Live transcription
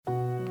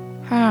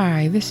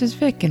Hi, this is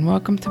Vic, and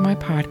welcome to my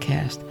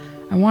podcast.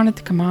 I wanted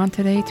to come on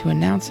today to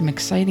announce some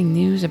exciting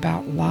news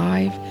about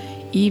live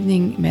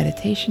evening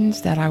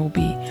meditations that I will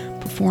be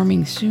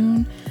performing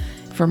soon.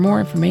 For more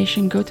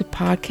information, go to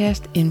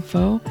podcast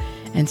info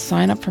and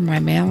sign up for my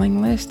mailing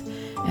list,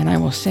 and I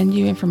will send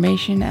you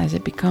information as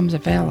it becomes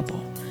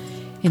available.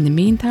 In the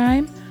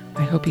meantime,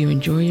 I hope you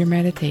enjoy your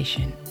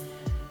meditation.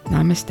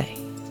 Namaste.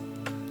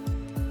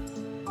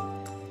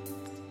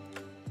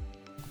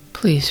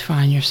 Please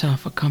find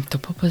yourself a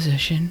comfortable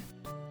position.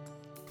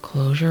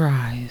 Close your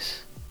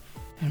eyes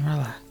and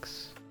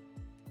relax.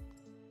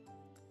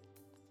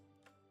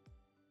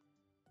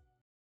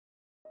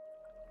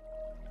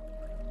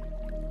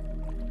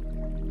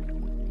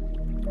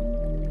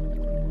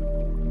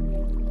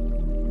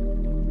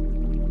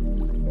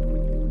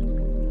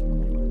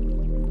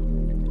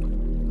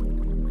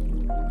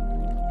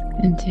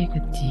 And take a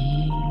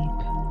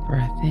deep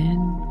breath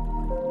in.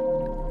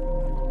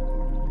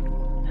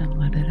 And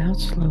let it out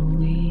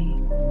slowly.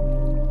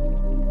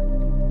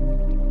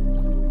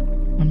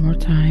 One more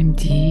time,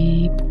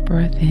 deep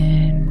breath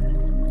in.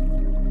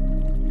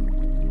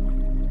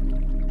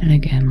 And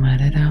again,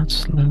 let it out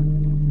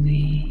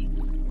slowly.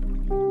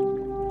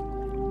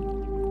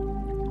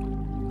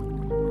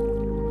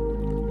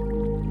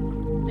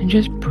 And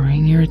just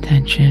bring your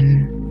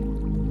attention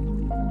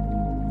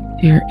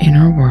to your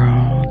inner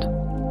world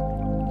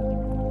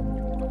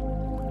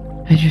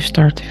as you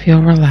start to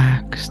feel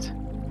relaxed.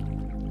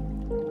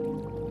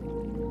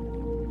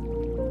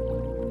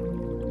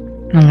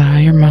 Allow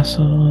your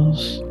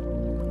muscles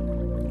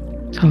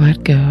to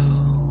let go.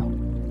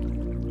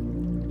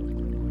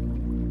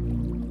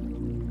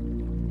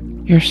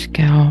 Your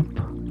scalp,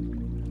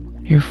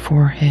 your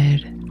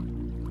forehead.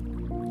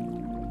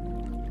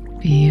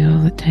 Feel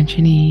the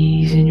tension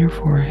ease in your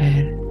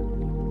forehead.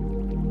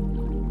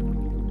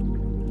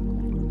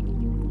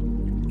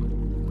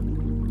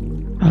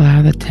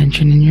 Allow the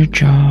tension in your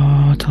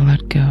jaw to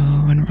let go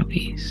and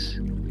release.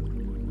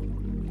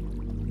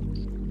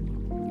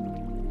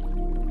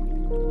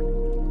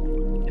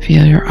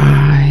 Feel your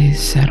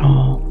eyes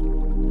settle.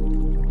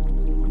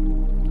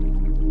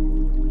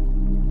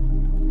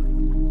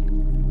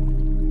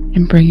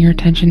 And bring your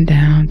attention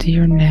down to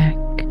your neck.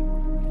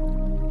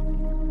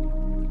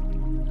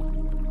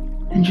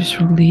 And just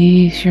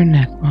release your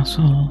neck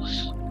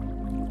muscles.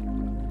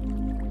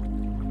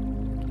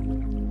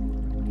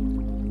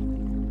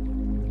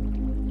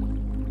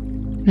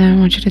 Now I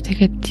want you to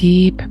take a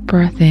deep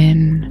breath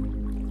in.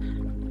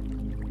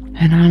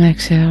 And on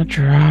exhale,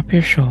 drop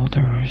your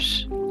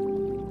shoulders.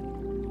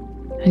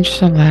 And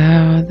just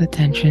allow the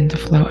tension to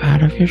flow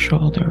out of your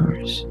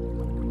shoulders,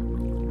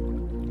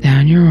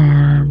 down your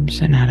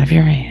arms and out of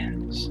your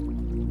hands.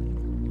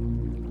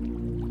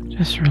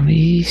 Just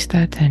release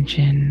that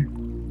tension.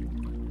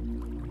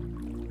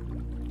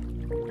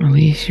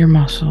 Release your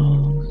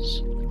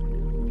muscles.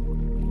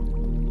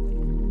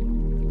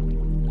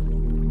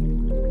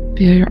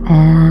 Feel your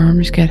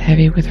arms get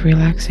heavy with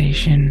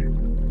relaxation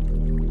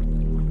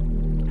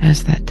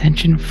as that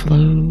tension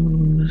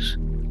flows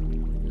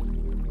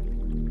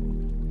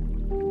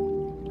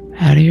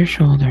out of your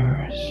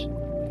shoulders.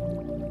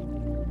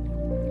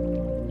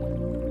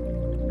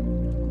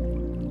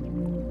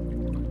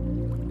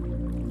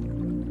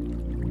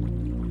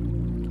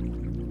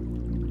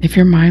 If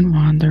your mind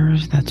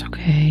wanders, that's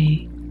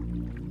okay.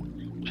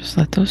 Just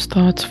let those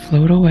thoughts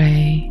float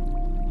away.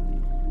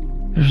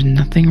 There's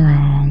nothing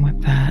wrong with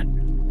that.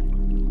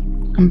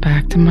 Come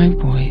back to my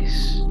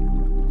voice.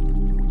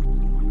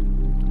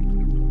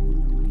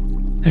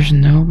 There's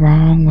no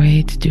wrong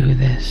way to do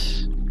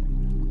this.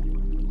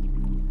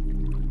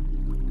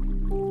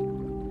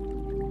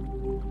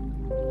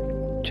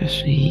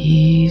 Just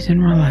ease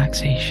and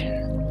relaxation.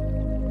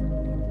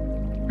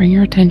 Bring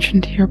your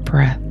attention to your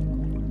breath.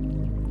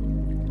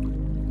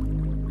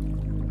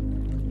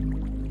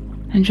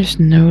 And just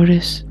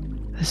notice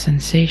the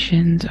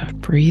sensations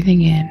of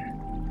breathing in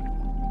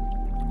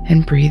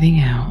and breathing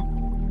out.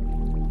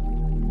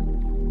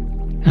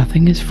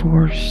 Nothing is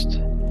forced.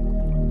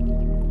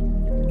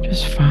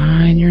 Just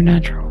find your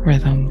natural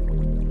rhythm.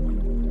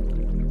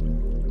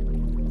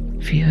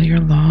 Feel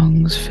your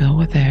lungs fill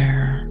with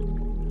air.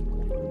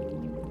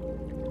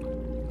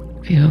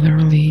 Feel the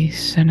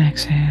release and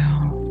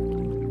exhale.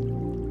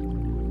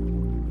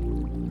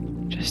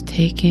 Just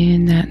take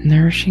in that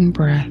nourishing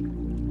breath.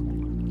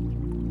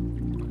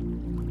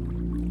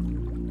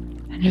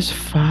 And just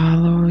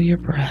follow your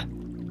breath.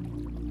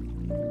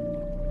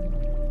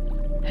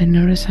 And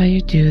notice how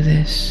you do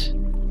this.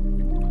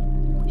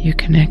 You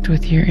connect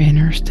with your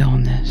inner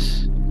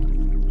stillness.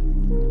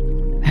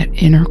 That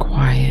inner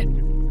quiet.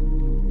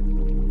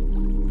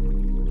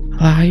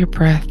 Allow your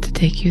breath to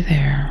take you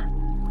there.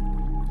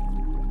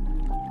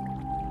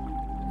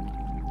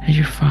 As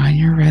you find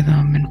your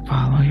rhythm and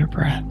follow your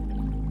breath.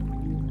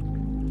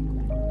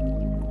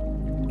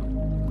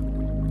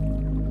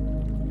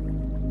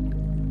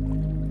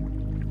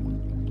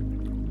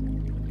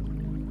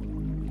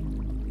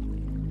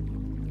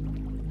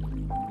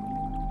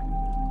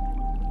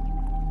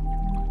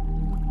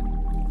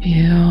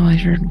 Feel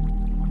as your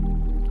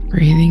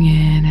breathing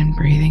in and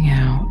breathing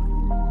out.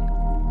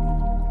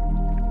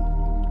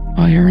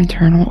 All your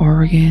internal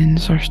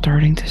organs are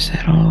starting to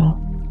settle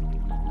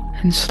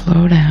and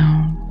slow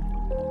down.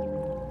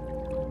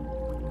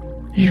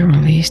 You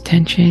release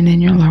tension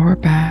in your lower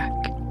back.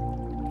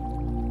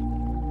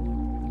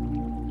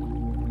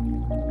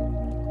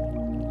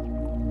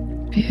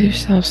 Feel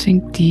yourself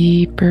sink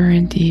deeper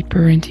and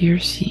deeper into your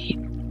seat.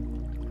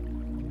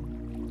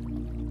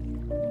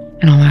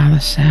 And allow the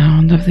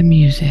sound of the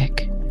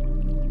music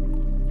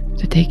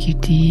to take you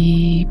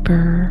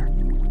deeper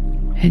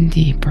and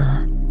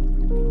deeper.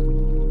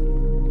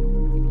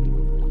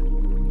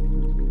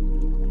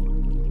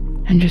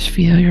 And just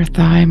feel your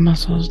thigh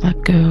muscles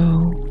let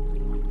go.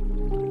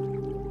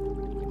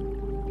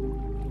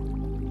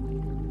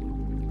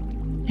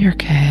 Your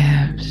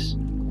calves.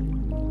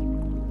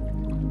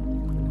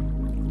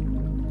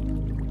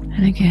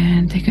 And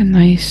again, take a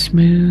nice,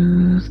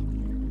 smooth,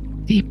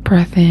 deep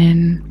breath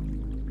in.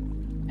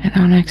 And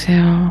on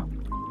exhale,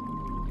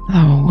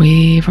 allow a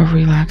wave of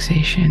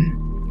relaxation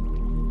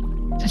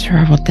to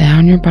travel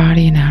down your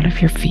body and out of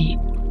your feet.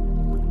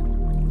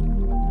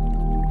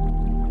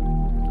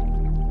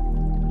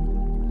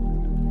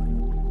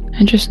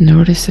 And just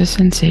notice the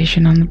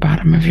sensation on the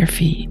bottom of your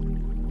feet.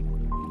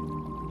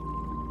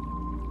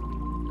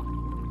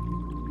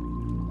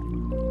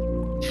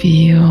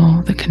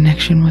 Feel the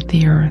connection with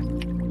the earth.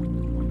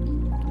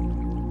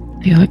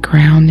 Feel it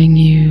grounding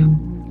you.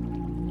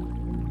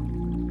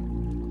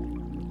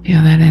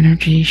 Feel that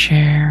energy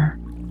share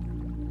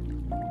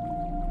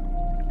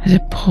as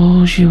it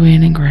pulls you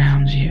in and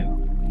grounds you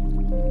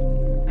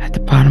at the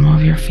bottom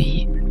of your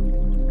feet.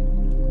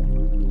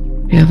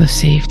 Feel the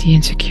safety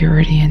and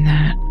security in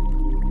that.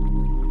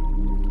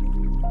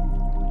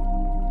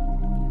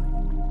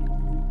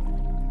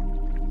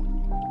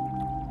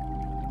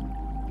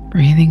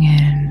 Breathing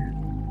in,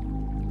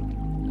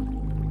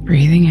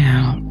 breathing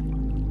out.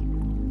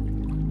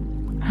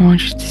 I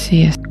want you to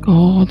see a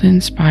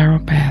golden spiral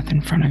path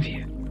in front of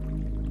you.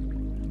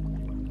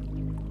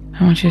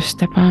 I want you to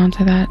step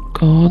onto that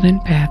golden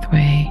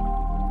pathway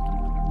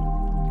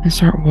and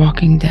start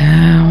walking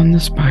down the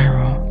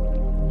spiral.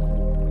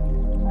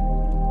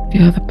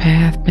 Feel the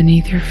path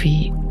beneath your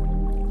feet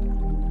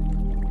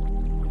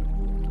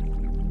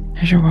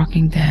as you're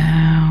walking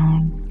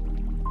down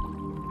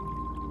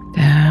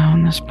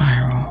the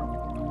spiral.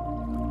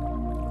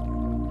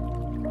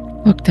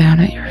 Look down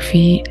at your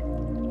feet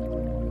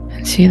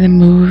and see them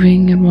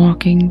moving and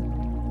walking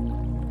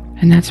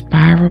in that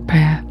spiral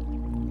path.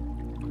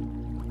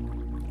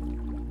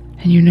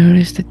 And you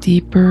notice the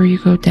deeper you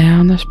go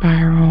down the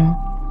spiral,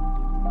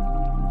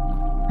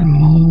 the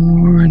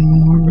more and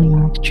more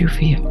relaxed you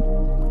feel.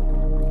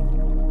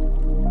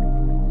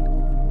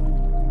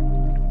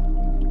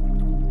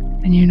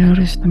 And you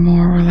notice the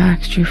more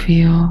relaxed you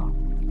feel,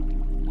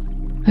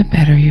 the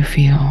better you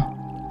feel.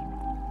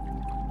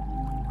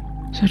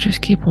 So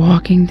just keep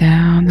walking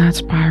down that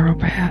spiral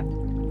path,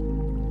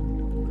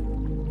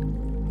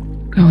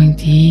 going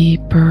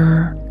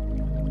deeper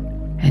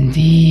and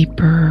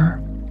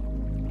deeper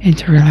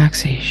into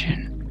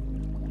relaxation.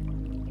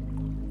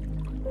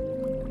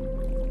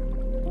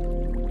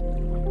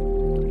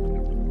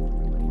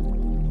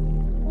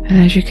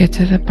 And as you get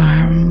to the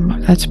bottom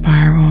of that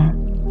spiral,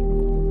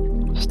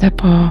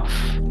 step off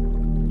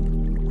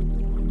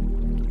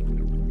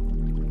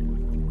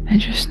and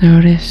just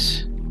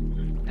notice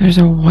there's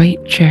a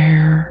white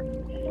chair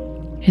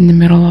in the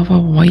middle of a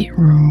white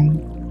room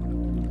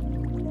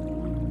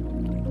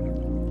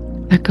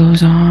that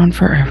goes on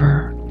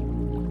forever.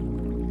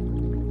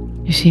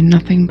 You see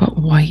nothing but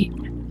white,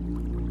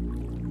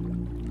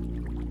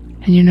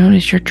 and you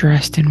notice you're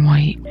dressed in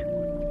white,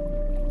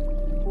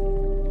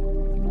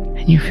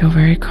 and you feel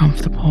very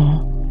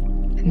comfortable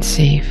and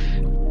safe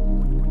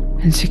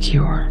and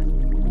secure.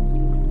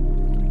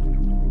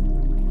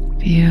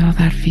 Feel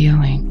that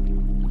feeling.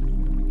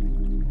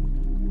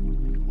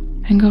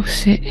 And go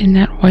sit in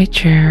that white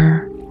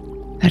chair,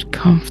 that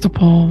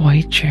comfortable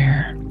white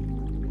chair.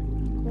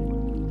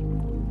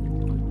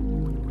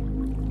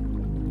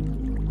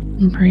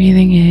 And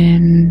breathing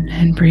in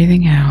and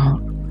breathing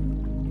out,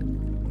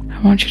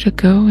 I want you to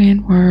go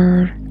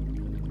inward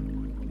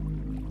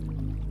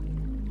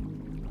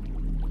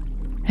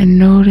and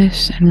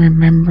notice and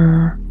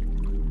remember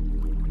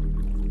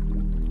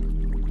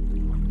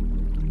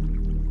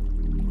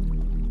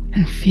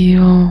and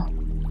feel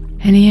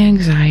any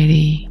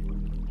anxiety,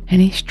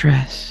 any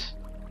stress,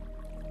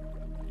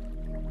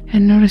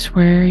 and notice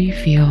where you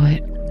feel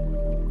it.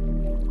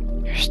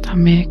 Your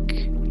stomach,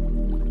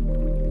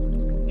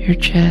 your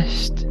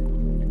chest,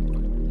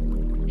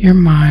 your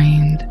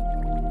mind,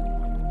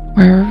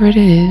 wherever it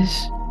is,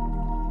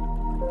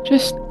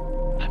 just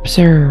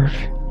observe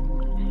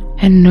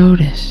and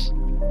notice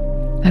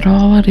that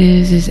all it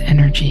is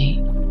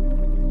energy.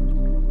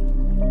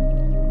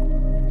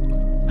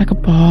 Like a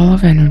ball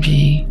of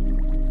energy.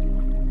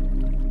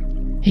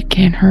 It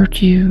can't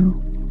hurt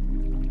you.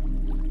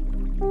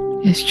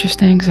 It's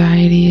just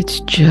anxiety,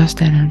 it's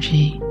just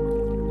energy.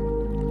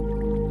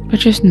 But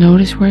just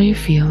notice where you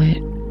feel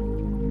it.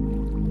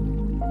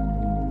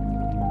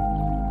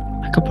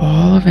 like a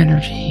ball of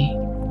energy.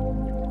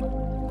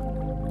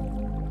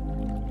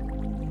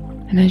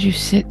 And as you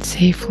sit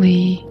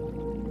safely,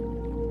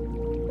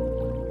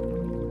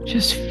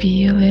 just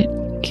feel it,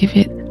 give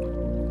it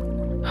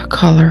a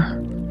color.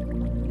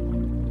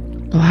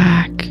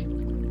 Black,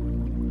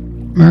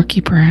 murky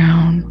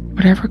brown,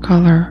 whatever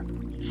color.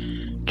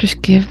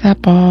 Just give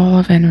that ball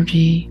of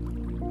energy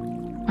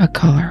a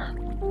color.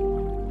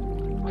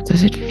 What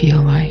does it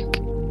feel like?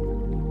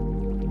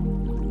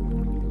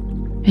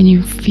 And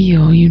you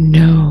feel, you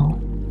know,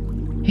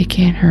 it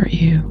can't hurt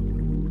you,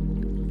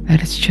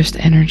 that it's just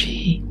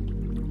energy.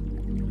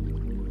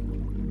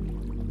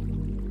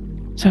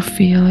 So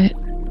feel it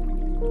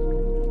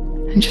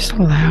and just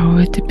allow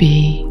it to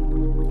be.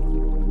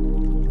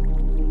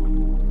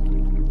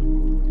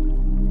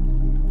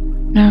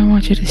 Now I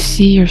want you to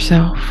see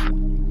yourself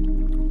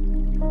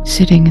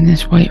sitting in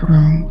this white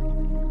room.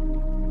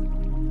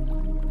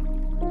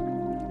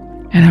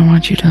 And I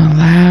want you to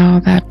allow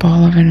that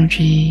ball of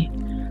energy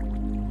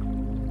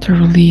to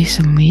release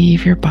and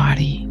leave your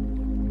body.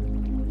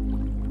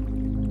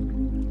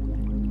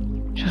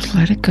 Just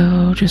let it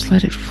go, just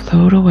let it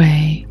float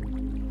away.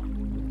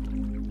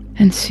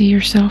 And see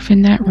yourself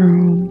in that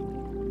room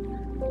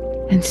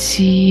and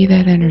see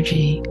that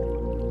energy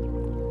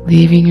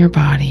leaving your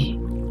body.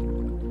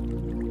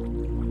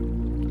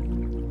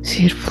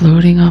 See it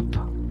floating up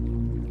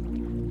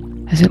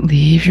as it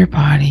leaves your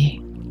body.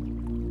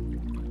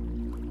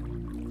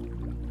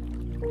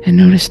 And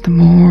notice the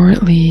more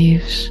it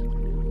leaves,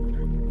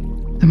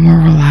 the more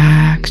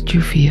relaxed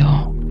you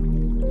feel.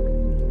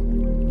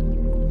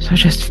 So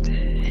just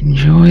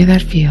enjoy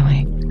that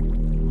feeling.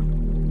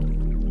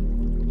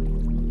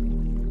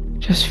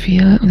 Just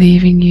feel it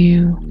leaving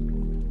you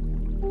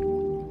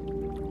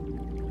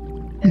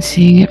and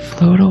seeing it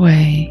float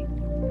away.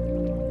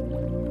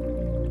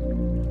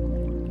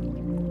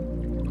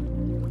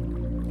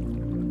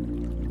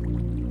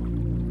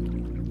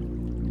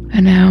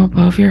 And now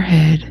above your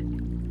head,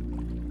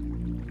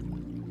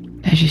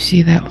 as you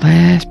see that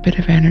last bit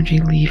of energy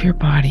leave your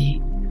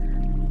body,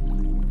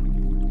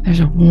 there's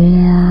a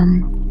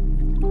warm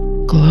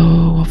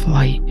glow of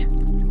light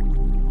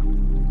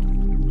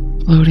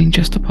floating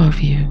just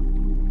above you.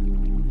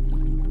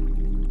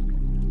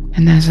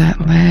 And as that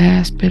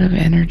last bit of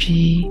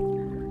energy,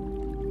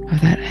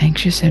 of that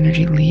anxious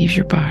energy leaves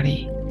your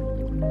body,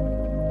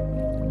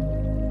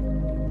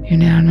 you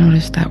now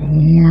notice that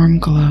warm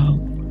glow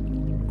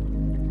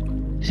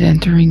is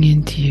entering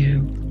into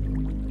you,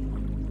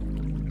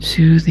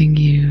 soothing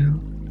you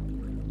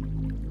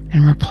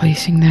and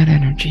replacing that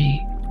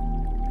energy.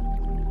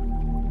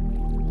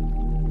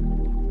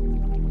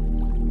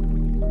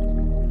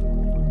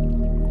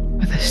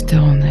 With a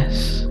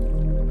stillness,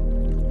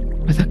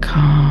 with a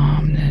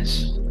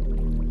calmness.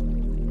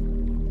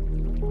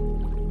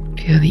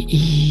 Feel the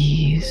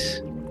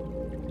ease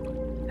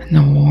and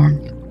the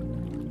warmth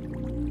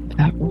of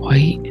that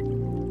white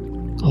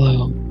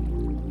glow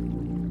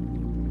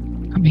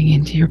coming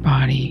into your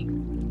body.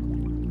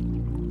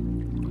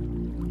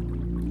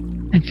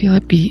 And feel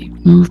it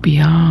move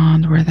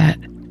beyond where that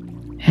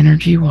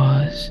energy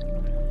was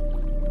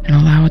and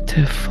allow it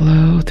to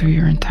flow through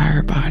your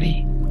entire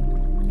body,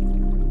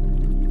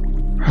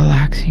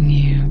 relaxing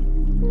you,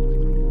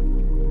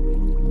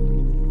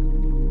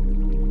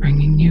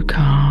 bringing you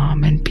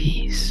calm and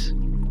peace.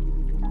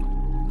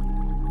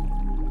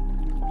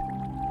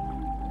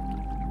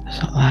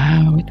 Just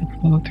allow it to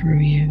flow through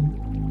you.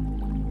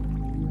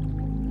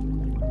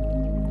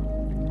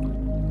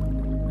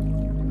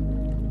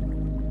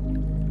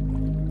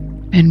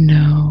 And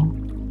know,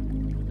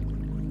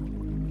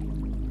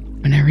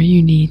 whenever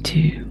you need to,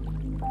 you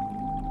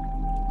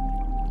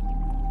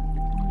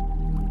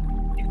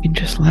can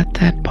just let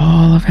that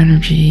ball of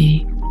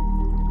energy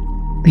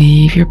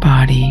leave your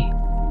body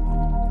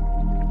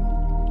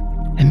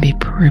and be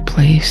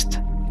replaced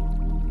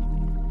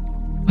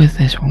with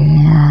this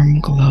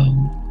warm glow.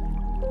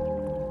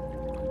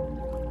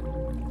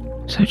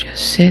 So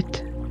just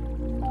sit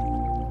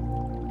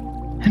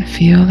and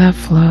feel that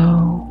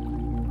flow,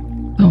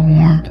 the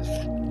warmth,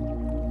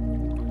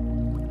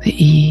 the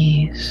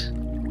ease,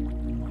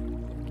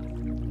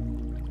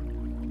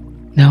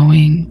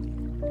 knowing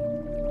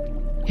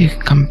you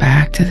can come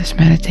back to this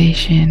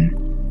meditation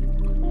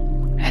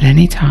at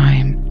any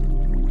time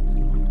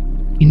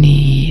you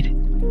need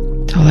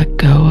to let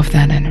go of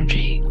that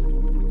energy.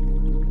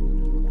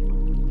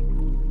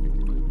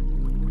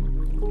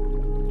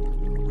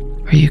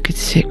 Or you could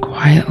sit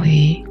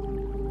quietly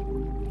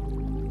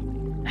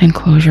and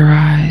close your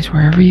eyes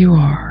wherever you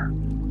are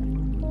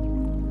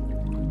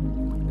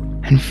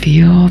and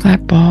feel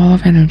that ball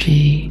of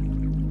energy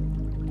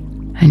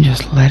and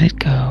just let it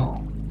go.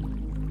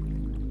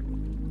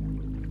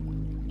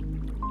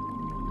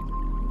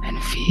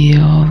 And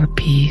feel the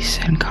peace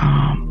and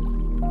calm,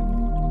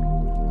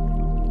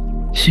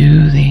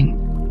 soothing.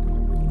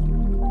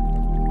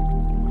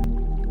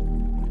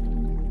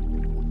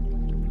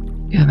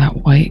 Feel that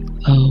white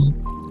glow,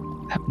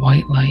 that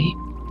white light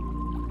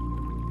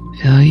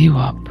fill you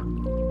up.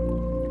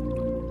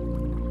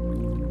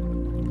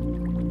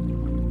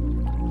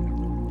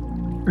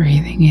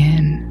 Breathing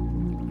in,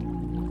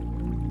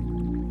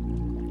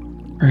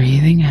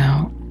 breathing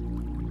out.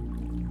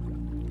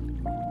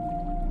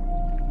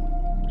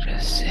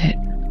 Just sit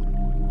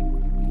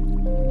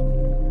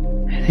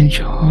and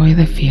enjoy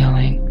the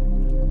feeling,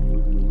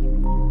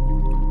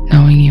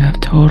 knowing you have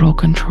total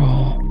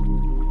control.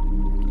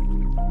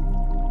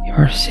 You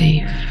are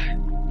safe.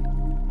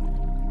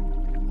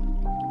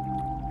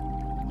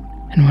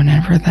 And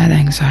whenever that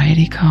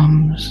anxiety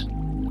comes,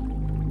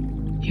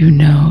 you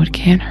know it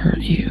can't hurt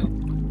you.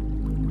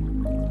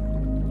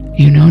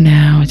 You know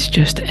now it's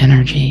just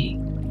energy.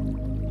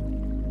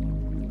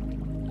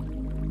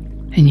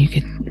 And you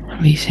can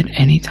release it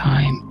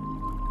anytime.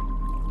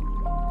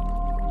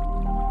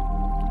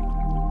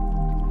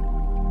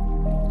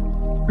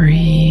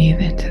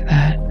 Breathe into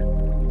that.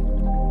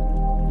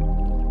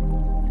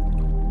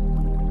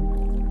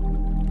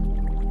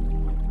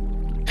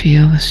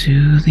 Feel the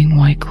soothing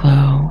white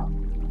glow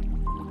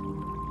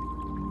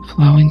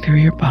flowing through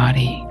your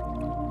body.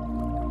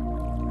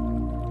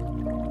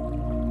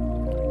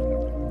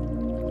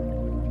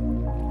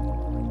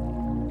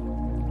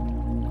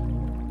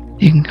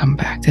 You can come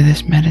back to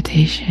this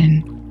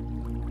meditation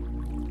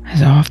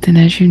as often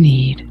as you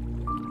need.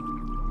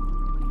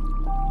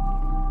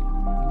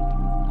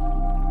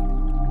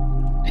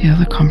 Feel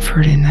the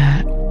comfort in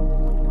that.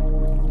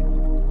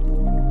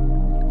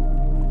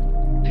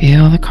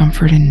 Feel the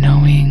comfort in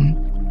knowing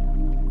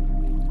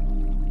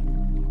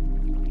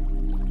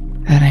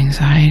that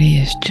anxiety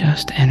is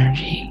just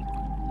energy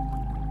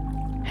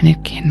and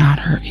it cannot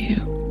hurt you.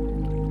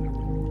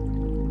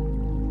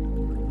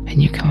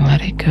 And you can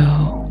let it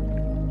go.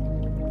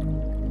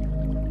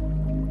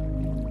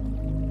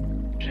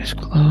 Just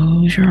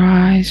close your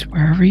eyes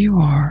wherever you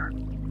are.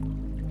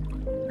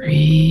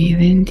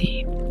 Breathe in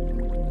deep.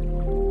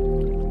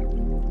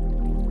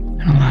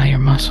 And allow your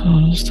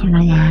muscles to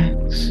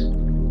relax.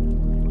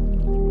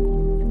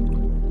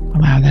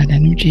 Allow that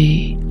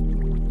energy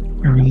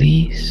to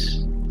release.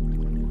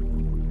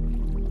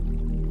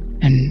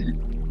 And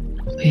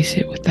replace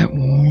it with that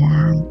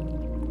warm,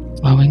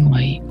 flowing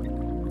light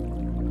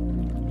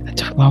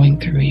that's flowing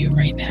through you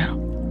right now.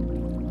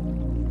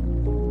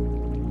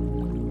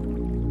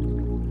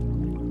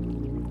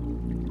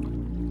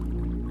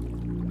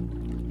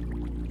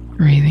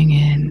 Breathing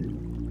in,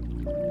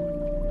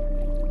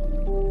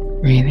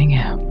 breathing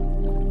out.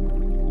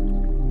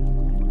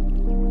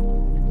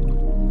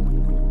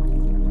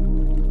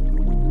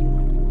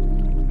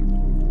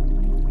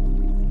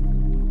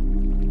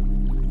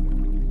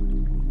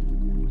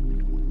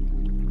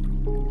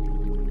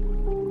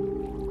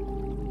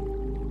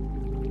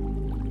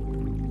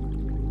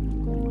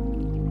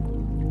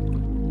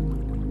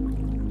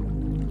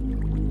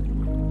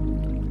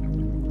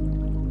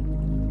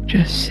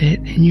 Just sit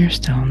in your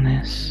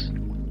stillness.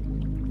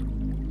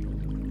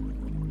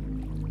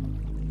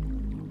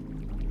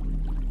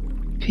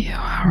 Feel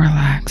how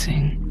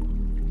relaxing.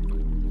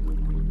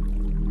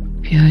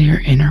 Feel your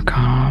inner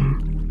calm.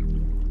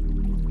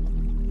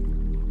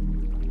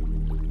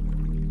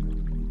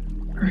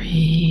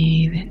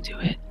 Breathe into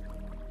it.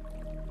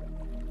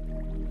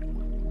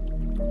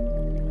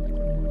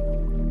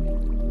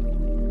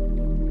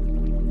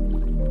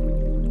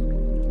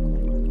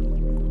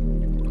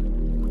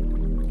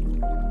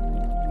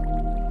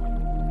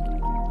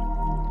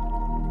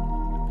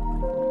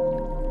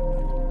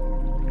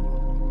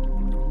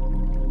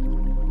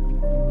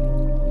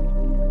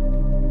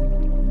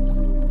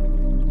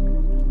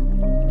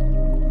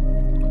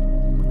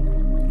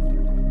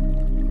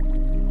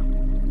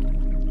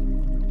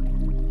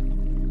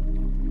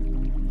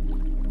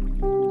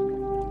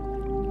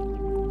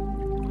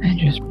 And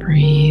just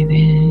breathe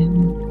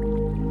in,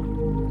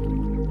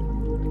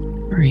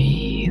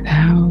 breathe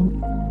out,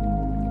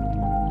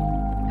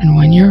 and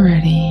when you're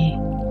ready,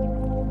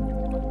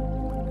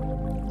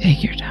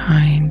 take your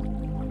time.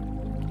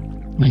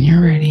 When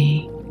you're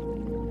ready,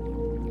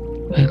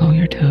 wiggle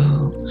your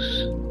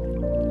toes,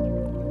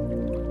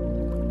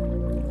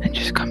 and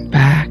just come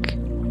back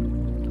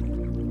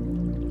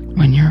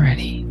when you're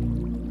ready.